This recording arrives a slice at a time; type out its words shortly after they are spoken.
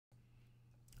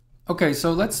Okay,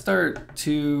 so let's start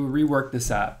to rework this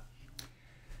app.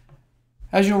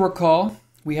 As you'll recall,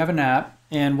 we have an app,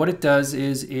 and what it does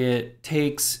is it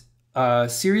takes a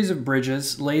series of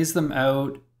bridges, lays them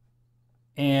out,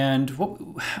 and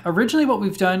originally what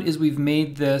we've done is we've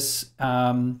made this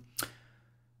part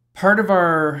of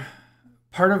our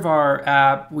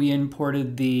app. We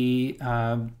imported the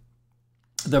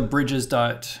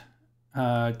bridges.ts,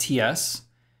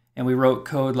 and we wrote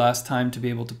code last time to be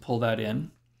able to pull that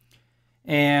in.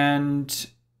 And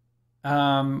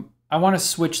I want to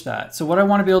switch that. So what I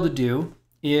want to be able to do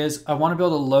is I want to be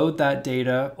able to load that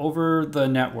data over the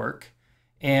network,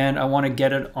 and I want to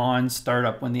get it on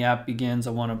startup. When the app begins,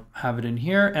 I want to have it in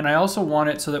here. And I also want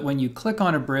it so that when you click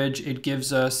on a bridge, it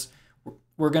gives us,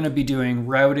 we're going to be doing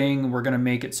routing. We're going to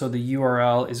make it so the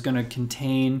URL is going to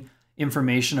contain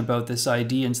information about this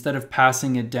ID instead of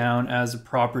passing it down as a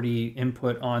property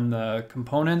input on the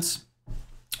components.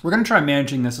 We're going to try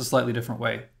managing this a slightly different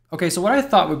way. Okay, so what I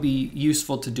thought would be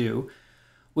useful to do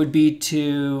would be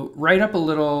to write up a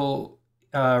little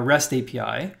REST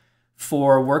API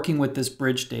for working with this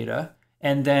bridge data.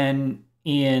 And then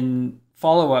in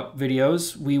follow-up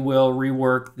videos, we will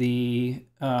rework the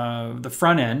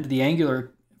front end, the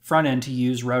Angular front end, to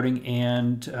use routing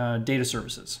and data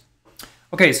services.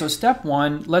 Okay, so step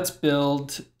one, let's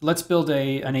build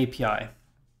an API.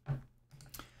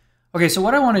 Okay, so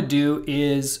what I want to do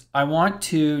is I want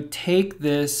to take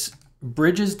this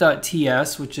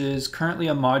bridges.ts, which is currently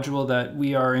a module that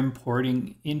we are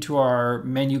importing into our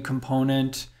menu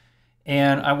component,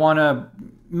 and I want to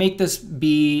make this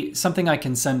be something I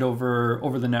can send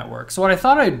over the network. So what I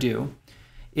thought I'd do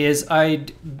is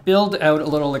I'd build out a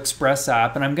little Express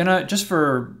app, and I'm gonna,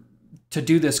 to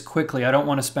do this quickly, I don't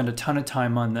want to spend a ton of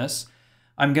time on this.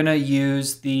 I'm going to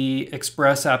use the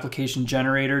Express application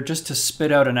generator just to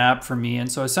spit out an app for me.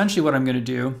 And so essentially what I'm going to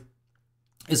do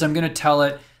is I'm going to tell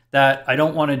it that I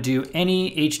don't want to do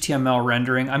any HTML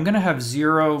rendering. I'm going to have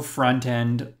zero front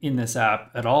end in this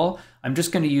app at all. I'm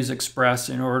just going to use Express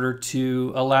in order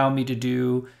to allow me to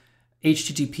do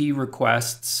HTTP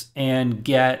requests and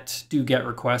do GET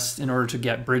requests in order to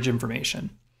get bridge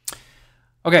information.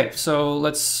 Okay, so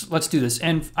let's do this.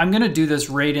 And I'm going to do this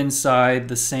right inside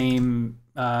the same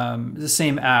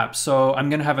app. So I'm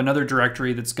going to have another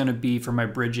directory that's going to be for my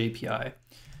bridge API.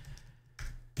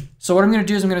 So what I'm going to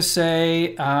do is I'm going to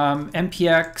say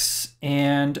npx,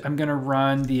 and I'm going to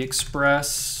run the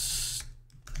Express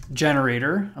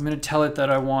generator. I'm going to tell it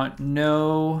that I want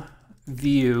no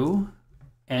view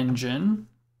engine,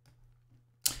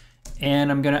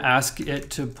 and I'm going to ask it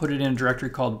to put it in a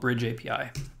directory called bridge API.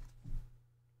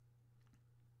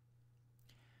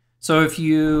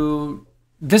 So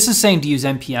this is saying to use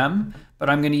npm,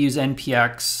 but I'm going to use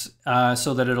npx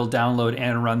so that it'll download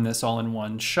and run this all in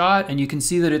one shot. And you can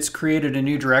see that it's created a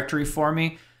new directory for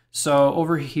me. So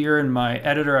over here in my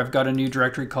editor, I've got a new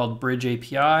directory called bridge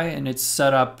API, and it's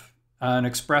set up an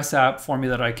Express app for me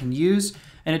that I can use.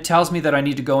 And it tells me that I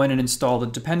need to go in and install the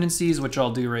dependencies, which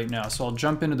I'll do right now. So I'll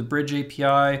jump into the bridge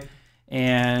API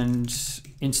and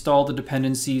install the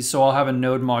dependencies. So I'll have a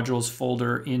node modules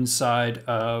folder inside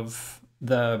of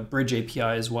the bridge API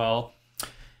as well.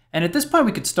 And at this point,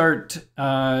 we could start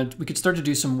to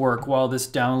do some work while this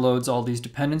downloads all these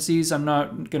dependencies. I'm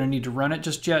not going to need to run it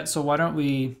just yet. So why don't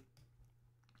we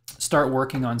start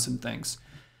working on some things?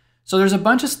 So there's a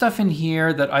bunch of stuff in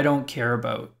here that I don't care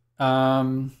about.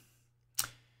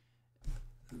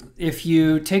 If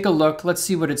you take a look, let's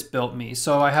see what it's built me.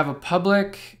 So I have a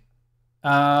public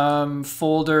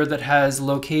folder that has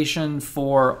location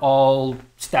for all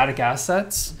static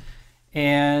assets,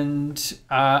 and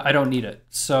I don't need it.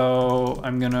 So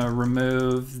I'm going to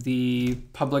remove the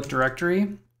public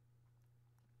directory.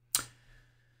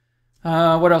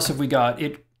 What else have we got?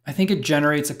 I think it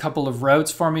generates a couple of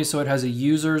routes for me. So it has a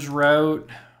users route,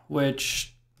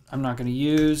 which I'm not going to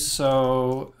use.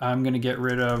 So I'm going to get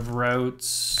rid of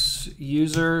routes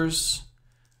users.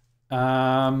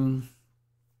 I'm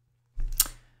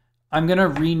going to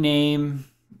rename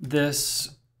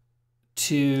this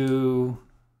to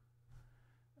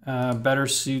better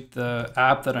suit the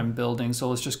app that I'm building. So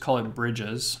let's just call it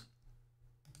Bridges.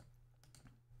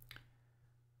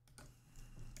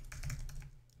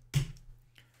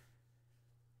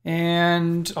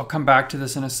 And I'll come back to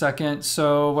this in a second.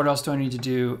 So what else do I need to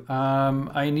do?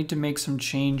 I need to make some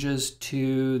changes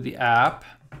to the app.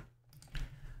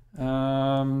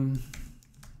 I'm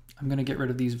going to get rid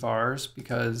of these vars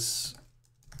because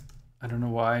I don't know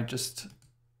why, just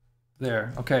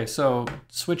there. Okay, so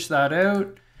switch that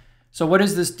out. So what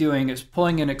is this doing? It's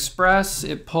pulling in Express.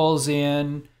 It pulls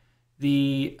in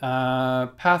the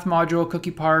path module,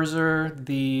 cookie parser,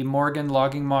 the Morgan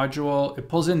logging module. It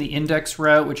pulls in the index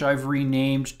route, which I've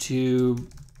renamed to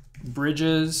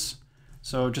bridges.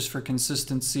 So just for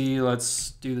consistency,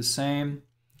 let's do the same.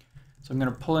 So I'm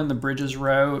going to pull in the bridges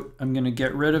route. I'm going to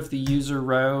get rid of the user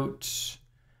route.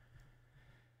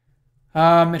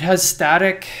 It has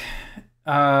static.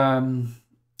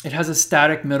 It has a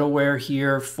static middleware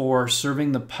here for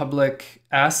serving the public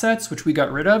assets, which we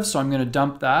got rid of. So I'm going to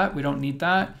dump that. We don't need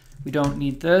that. We don't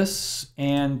need this.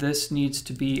 And this needs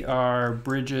to be our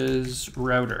bridges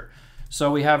router.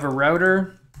 So we have a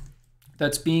router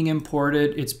that's being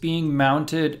imported. It's being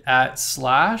mounted at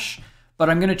 /,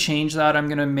 but I'm going to change that. I'm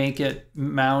going to make it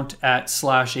mount at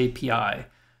 /API.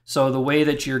 So the way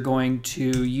that you're going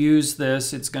to use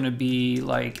this, it's going to be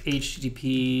like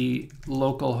HTTP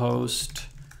localhost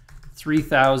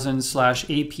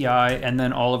 3000/API, and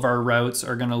then all of our routes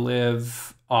are going to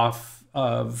live off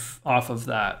of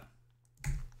that.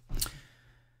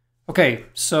 Okay,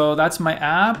 so that's my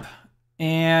app.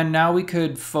 And now we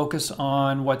could focus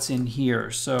on what's in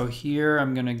here. So here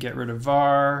I'm going to get rid of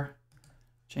var,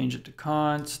 change it to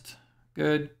const.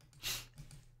 Good.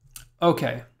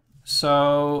 Okay,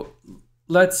 so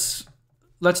let's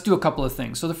do a couple of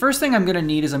things. So the first thing I'm going to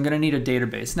need is I'm going to need a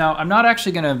database. Now I'm not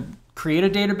actually going to create a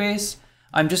database.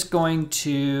 I'm just going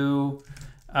to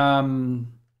I'm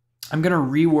going to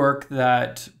rework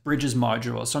that bridges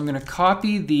module. So I'm going to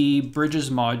copy the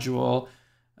bridges module.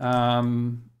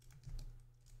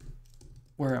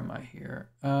 Where am I here?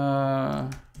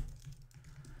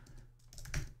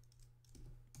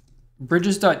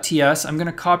 Bridges.ts. I'm going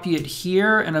to copy it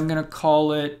here, and I'm going to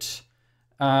call it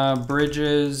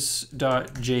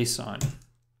bridges.json.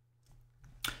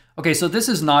 Okay, so this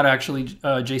is not actually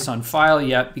a JSON file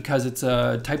yet because it's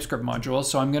a TypeScript module.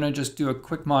 So I'm going to just do a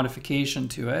quick modification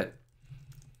to it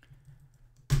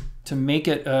to make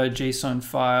it a JSON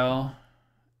file.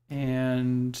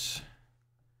 And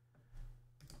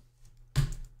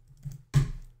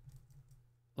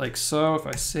like so, if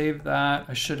I save that,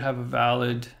 I should have a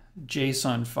valid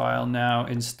JSON file now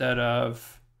instead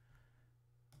of,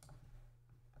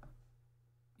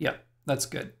 yeah, that's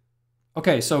good.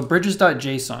 Okay, so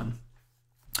bridges.json.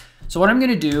 So what I'm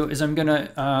going to do is I'm going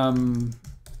to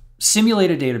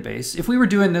simulate a database. If we were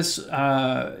doing this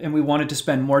and we wanted to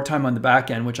spend more time on the back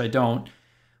end, which I don't,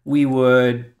 we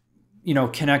would,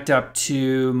 connect up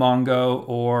to Mongo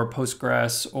or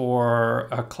Postgres or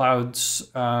a cloud's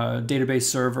database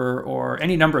server or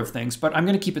any number of things. But I'm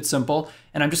going to keep it simple,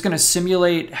 and I'm just going to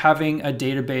simulate having a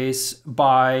database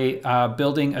by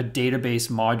building a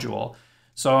database module.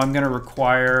 So I'm going to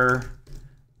require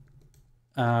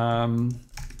a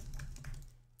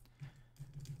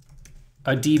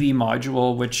DB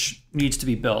module, which needs to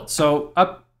be built. So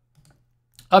up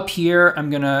here, I'm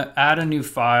going to add a new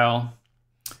file,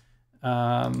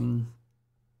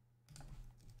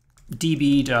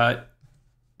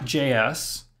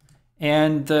 db.js,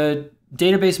 and the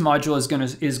database module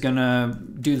is gonna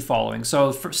do the following.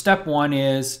 So for step one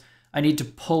is I need to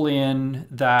pull in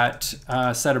that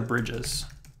set of bridges.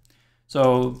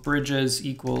 So bridges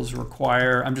equals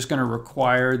require. I'm just going to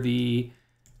require the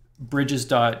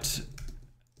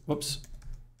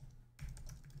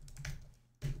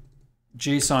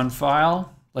bridges.json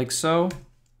file, like so.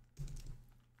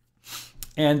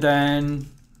 And then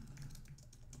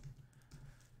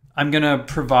I'm going to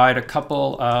provide a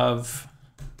couple of,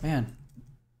 man,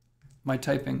 my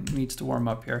typing needs to warm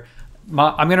up here.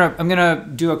 I'm gonna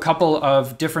do a couple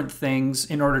of different things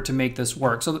in order to make this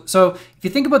work. So if you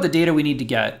think about the data we need to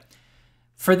get,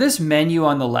 for this menu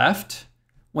on the left,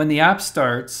 when the app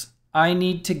starts, I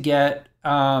need to get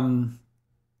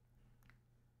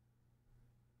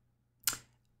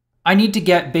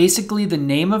basically the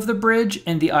name of the bridge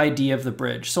and the ID of the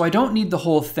bridge. So I don't need the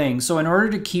whole thing. So in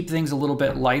order to keep things a little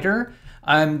bit lighter,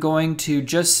 I'm going to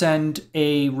just send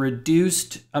a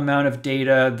reduced amount of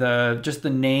data, just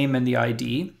the name and the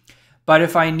ID. But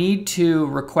if I need to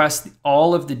request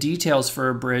all of the details for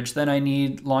a bridge, then I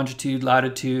need longitude,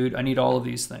 latitude, I need all of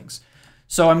these things.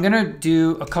 So I'm going to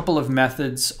do a couple of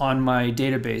methods on my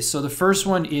database. So the first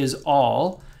one is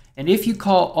all. And if you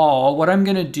call all, what I'm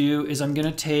going to do is I'm going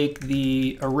to take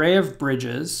the array of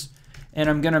bridges and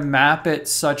I'm going to map it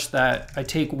such that I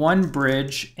take one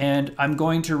bridge and I'm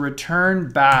going to return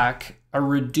back a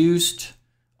reduced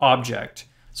object.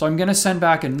 So I'm going to send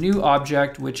back a new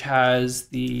object which has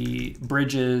the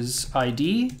bridge's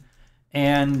ID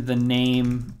and the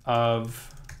name of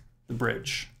the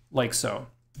bridge, like so.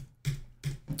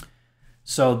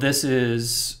 So this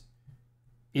is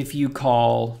if you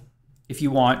want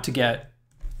to get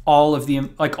all of the,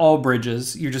 like all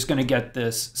bridges, you're just going to get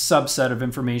this subset of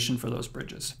information for those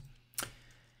bridges.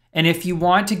 And if you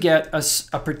want to get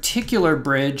a particular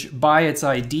bridge by its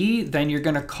ID, then you're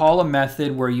going to call a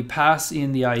method where you pass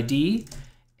in the ID,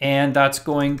 and that's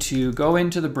going to go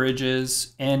into the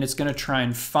bridges, and it's going to try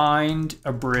and find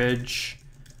a bridge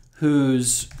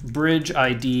whose bridge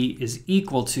ID is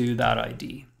equal to that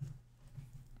ID,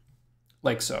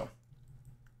 like so.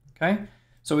 Okay,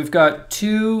 so we've got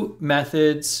two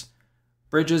methods,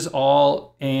 bridges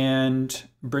all and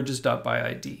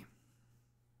bridges.byId.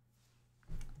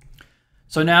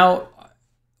 So now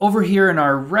over here in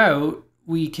our route,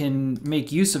 we can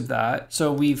make use of that.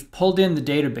 So we've pulled in the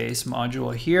database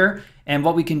module here, and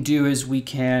what we can do is we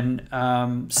can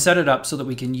set it up so that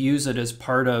we can use it as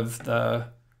part of the,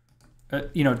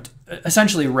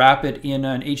 essentially wrap it in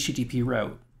an HTTP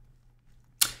route.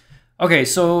 Okay,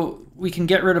 so we can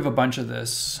get rid of a bunch of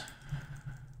this.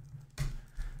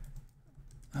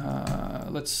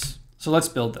 Let's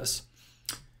build this.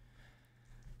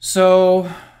 So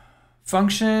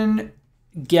function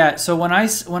get. So when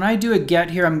I do a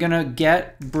get here, I'm gonna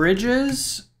get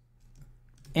bridges,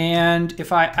 and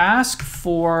if I ask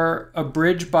for a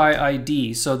bridge by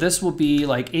ID, so this will be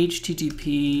like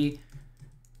HTTP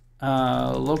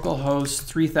localhost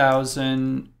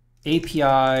 3000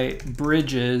 API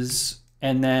bridges,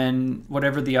 and then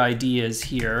whatever the ID is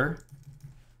here,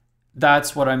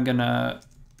 that's what I'm gonna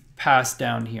pass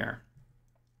down here.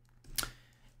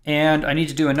 And I need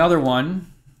to do another one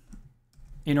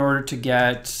in order to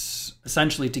get,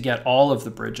 essentially to get all of the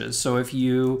bridges. So if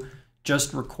you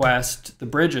just request the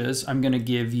bridges, I'm going to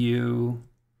give you,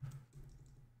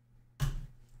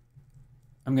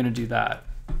 I'm going to do that.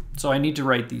 So I need to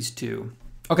write these two.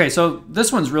 Okay, so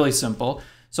this one's really simple.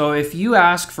 So if you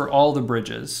ask for all the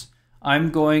bridges, I'm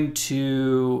going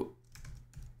to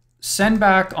send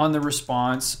back on the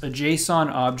response a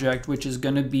JSON object, which is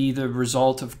going to be the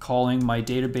result of calling my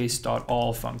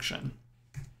database.all function.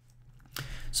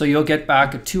 So you'll get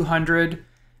back a 200,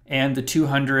 and the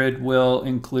 200 will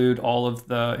include all of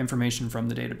the information from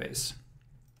the database.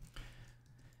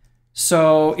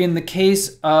 So in the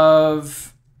case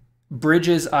of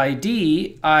bridges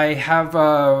ID, I have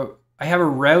a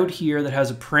route here that has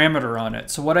a parameter on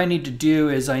it. So what I need to do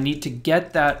is I need to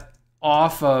get that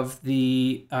off of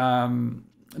the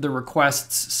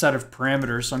requests set of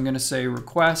parameters. So I'm going to say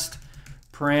request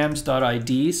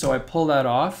params.id. So I pull that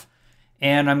off,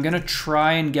 and I'm going to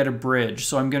try and get a bridge.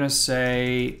 So I'm going to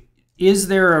say, is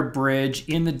there a bridge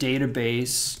in the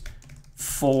database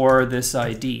for this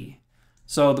ID?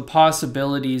 So the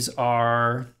possibilities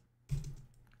are,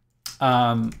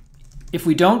 if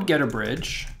we don't get a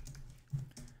bridge,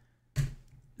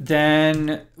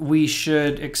 then we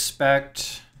should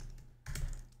expect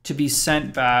to be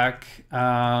sent back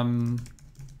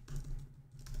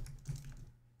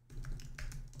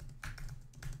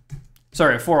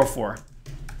sorry, a 404.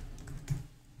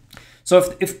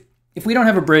 So if we don't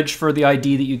have a bridge for the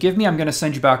ID that you give me, I'm going to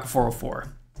send you back a 404.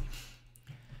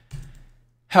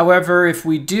 However, if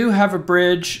we do have a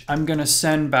bridge, I'm going to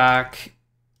send back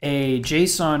a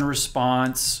JSON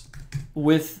response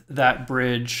with that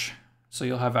bridge, so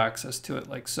you'll have access to it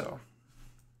like so.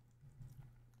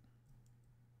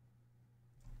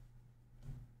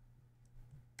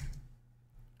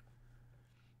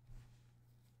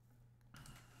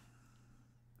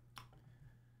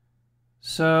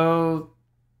 So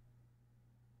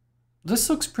this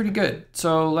looks pretty good.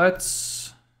 So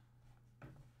let's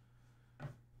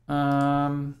I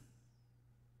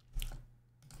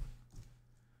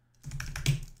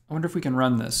wonder if we can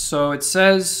run this. So it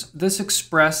says this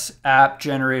Express app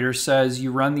generator says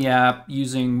you run the app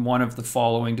using one of the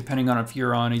following, depending on if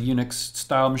you're on a Unix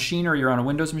style machine or you're on a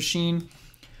Windows machine.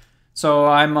 So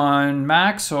I'm on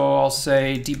Mac, so I'll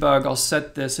say debug, I'll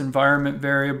set this environment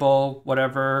variable,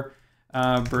 whatever,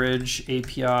 bridge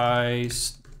API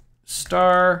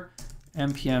star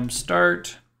npm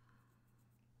start,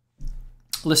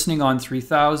 listening on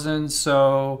 3000.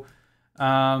 So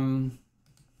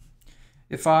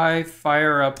if I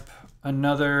fire up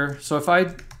another, so if I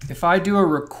do a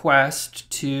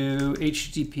request to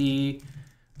HTTP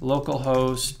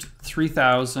localhost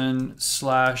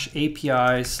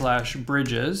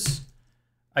 3000/API/bridges,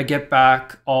 I get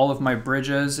back all of my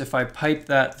bridges. If I pipe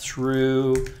that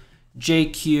through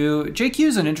JQ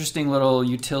is an interesting little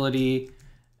utility.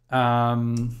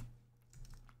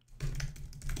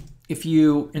 If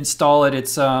you install it,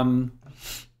 it's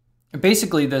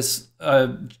basically this.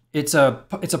 It's a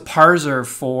parser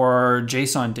for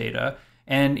JSON data,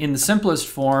 and in the simplest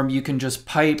form, you can just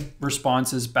pipe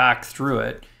responses back through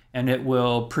it. and it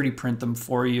will pretty print them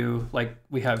for you like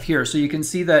we have here. So you can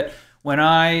see that when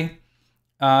I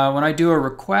do a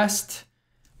request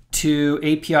to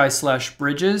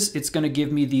API/bridges, it's going to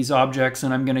give me these objects,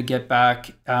 and I'm going to get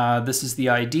back, this is the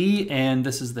ID and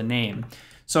this is the name.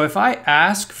 So if I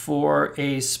ask for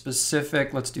a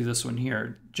specific, let's do this one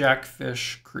here,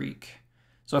 Jackfish Creek.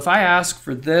 So if I ask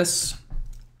for this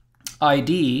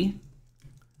ID,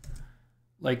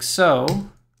 like so,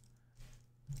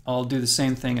 I'll do the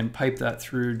same thing and pipe that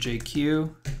through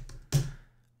JQ.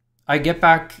 I get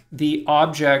back the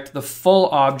object, the full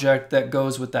object that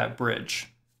goes with that bridge.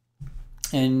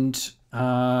 And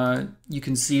you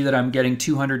can see that I'm getting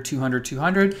 200, 200,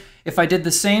 200. If I did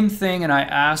the same thing and I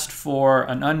asked for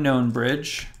an unknown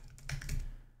bridge,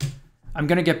 I'm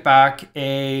going to get back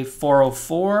a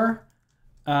 404.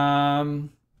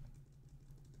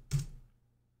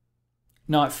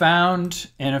 Not found.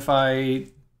 And if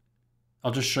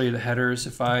I'll just show you the headers.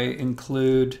 If I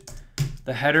include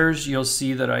the headers, you'll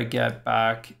see that I get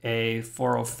back a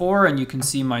 404, and you can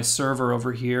see my server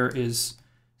over here is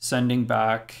sending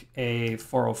back a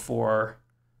 404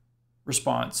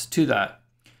 response to that.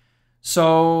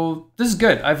 So this is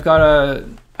good. I've got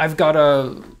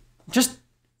a just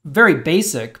very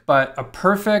basic, but a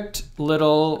perfect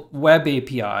little web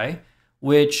API,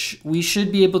 which we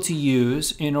should be able to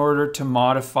use in order to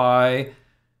modify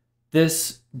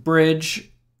this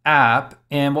bridge app.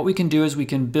 And what we can do is we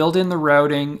can build in the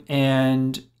routing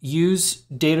and use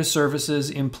data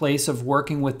services in place of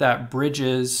working with that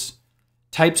bridges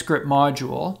TypeScript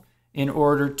module in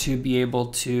order to be able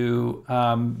to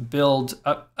build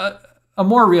a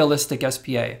more realistic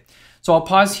SPA. So I'll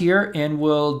pause here and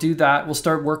we'll do that. We'll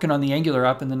start working on the Angular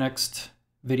app in the next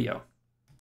video.